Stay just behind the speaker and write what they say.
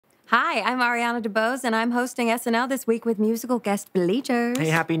Hi, I'm Ariana DeBose, and I'm hosting SNL this week with musical guest Bleachers. Hey,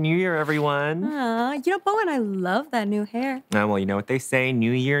 Happy New Year, everyone. Bowen, I love that new hair. Well, you know what they say,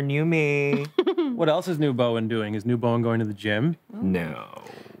 new year, new me. What else is new Bowen doing? Is new Bowen going to the gym? No.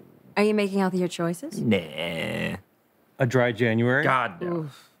 Are you making healthier choices? Nah. A dry January? God, no.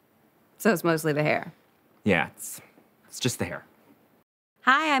 Oof. So it's mostly the hair. Yeah, it's just the hair.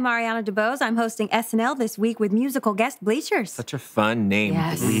 Hi, I'm Ariana DeBose. I'm hosting SNL this week with musical guest Bleachers. Such a fun name,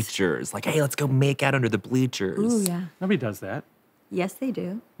 Yes. Bleachers. Like, hey, let's go make out under the bleachers. Ooh, yeah. Nobody does that. Yes, they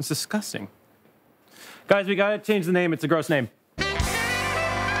do. It's disgusting. Guys, we gotta change the name. It's a gross name.